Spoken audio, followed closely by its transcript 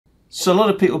So a lot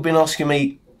of people have been asking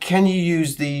me, can you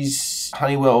use these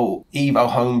Honeywell Evo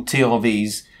Home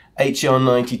TRVs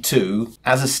hr92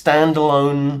 as a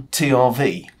standalone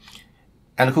TRV?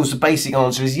 And of course the basic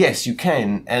answer is yes, you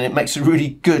can, and it makes a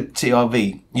really good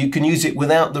TRV. You can use it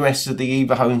without the rest of the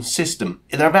Evo Home system.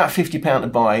 They're about £50 to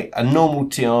buy. A normal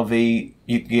TRV,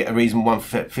 you can get a reasonable one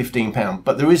for £15,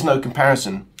 but there is no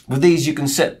comparison. With these you can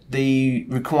set the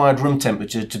required room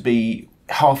temperature to be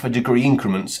half a degree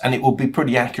increments, and it will be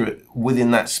pretty accurate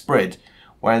within that spread,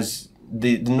 whereas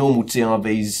the normal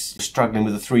TRVs are struggling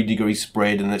with a 3-degree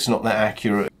spread and it's not that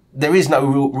accurate. There is no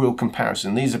real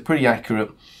comparison. These are pretty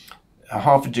accurate, a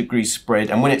half a degree spread,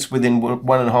 and when it's within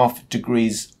 1.5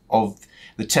 degrees of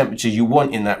the temperature you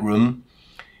want in that room,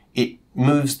 it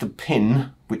moves the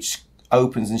pin which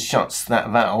opens and shuts that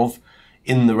valve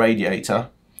in the radiator,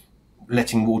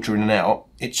 letting water in and out.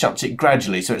 It shuts it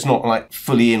gradually, so it's not like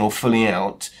fully in or fully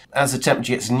out. As the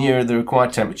temperature gets nearer the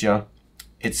required temperature,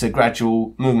 it's a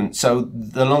gradual movement. So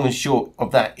the long and short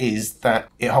of that is that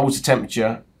it holds the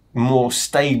temperature more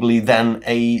stably than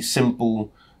a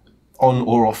simple on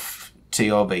or off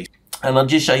TRV. And I'll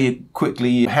just show you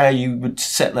quickly how you would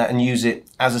set that and use it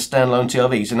as a standalone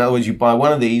TRV. So in other words, you buy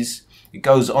one of these, it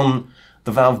goes on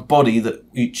the valve body that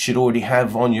you should already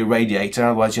have on your radiator,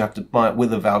 otherwise you have to buy it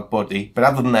with a valve body. But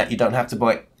other than that, you don't have to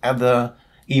buy other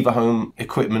Evo Home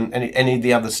equipment, any of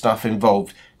the other stuff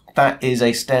involved. That is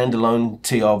a standalone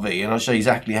TRV, and I'll show you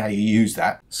exactly how you use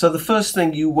that. So the first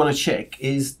thing you want to check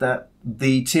is that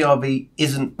the TRV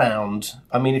isn't bound.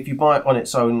 I mean, if you buy it on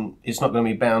its own, it's not going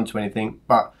to be bound to anything,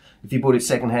 but if you bought it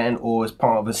secondhand or as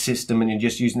part of a system and you're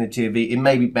just using the TRV, it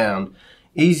may be bound.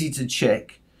 Easy to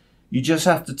check. You just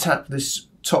have to tap this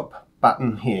top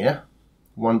button here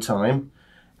one time,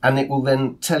 and it will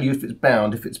then tell you if it's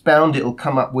bound. If it's bound, it'll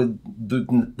come up with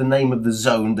the name of the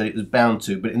zone that it was bound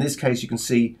to. But in this case, you can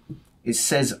see it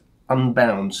says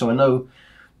unbound. So I know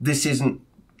this isn't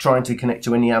trying to connect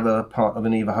to any other part of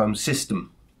an Evo Home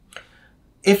system.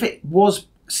 If it was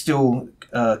still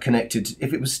connected,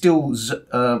 if it was still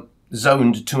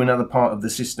zoned to another part of the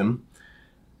system,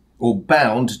 or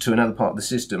bound to another part of the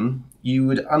system, you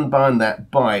would unbind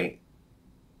that by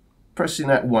pressing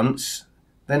that once,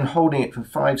 then holding it for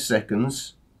 5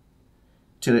 seconds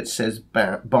till it says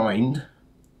bind,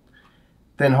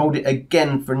 then hold it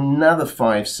again for another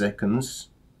 5 seconds,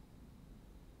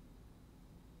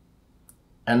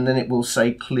 and then it will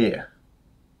say clear.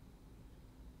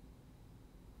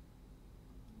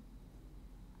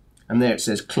 And there it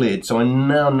says cleared. So I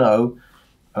now know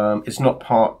it's not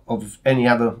part of any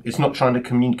other, it's not trying to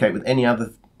communicate with any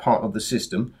other part of the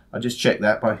system. I just check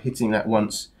that by hitting that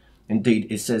once. Indeed,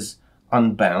 it says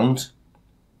unbound,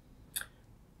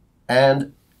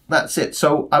 and that's it.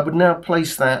 So I would now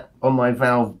place that on my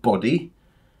valve body,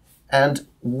 and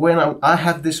when I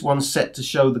have this one set to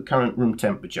show the current room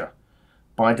temperature.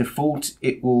 By default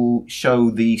it will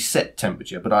show the set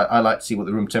temperature, but I like to see what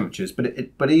the room temperature is,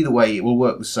 but either way it will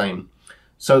work the same.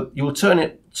 So you'll turn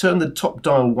the top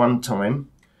dial one time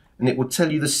and it will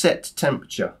tell you the set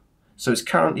temperature. So it's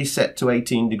currently set to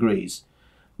 18 degrees.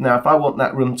 Now if I want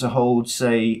that room to hold,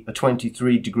 say, a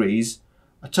 23 degrees,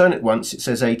 I turn it once, it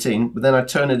says 18, but then I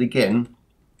turn it again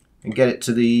and get it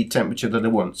to the temperature that I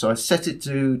want. So I set it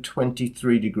to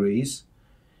 23 degrees.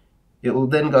 It will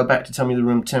then go back to tell me the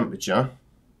room temperature,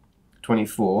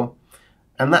 24,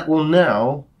 and that will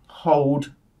now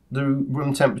hold the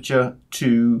room temperature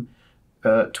to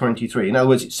 23. In other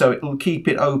words, so it will keep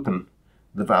it open,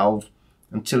 the valve,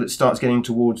 until it starts getting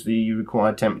towards the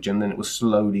required temperature, and then it will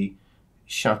slowly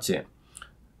shut it.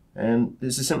 And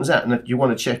it's as simple as that. And if you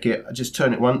want to check it, I just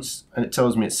turn it once and it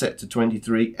tells me it's set to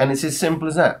 23, and it's as simple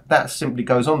as that. That simply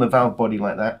goes on the valve body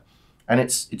like that, and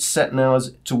it's set now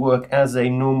to work as a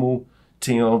normal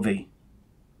TRV.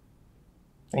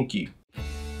 Thank you.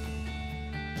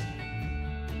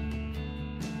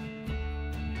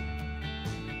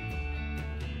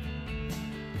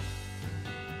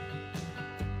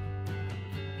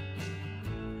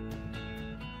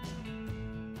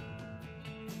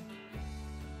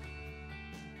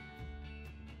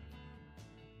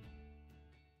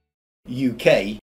 UK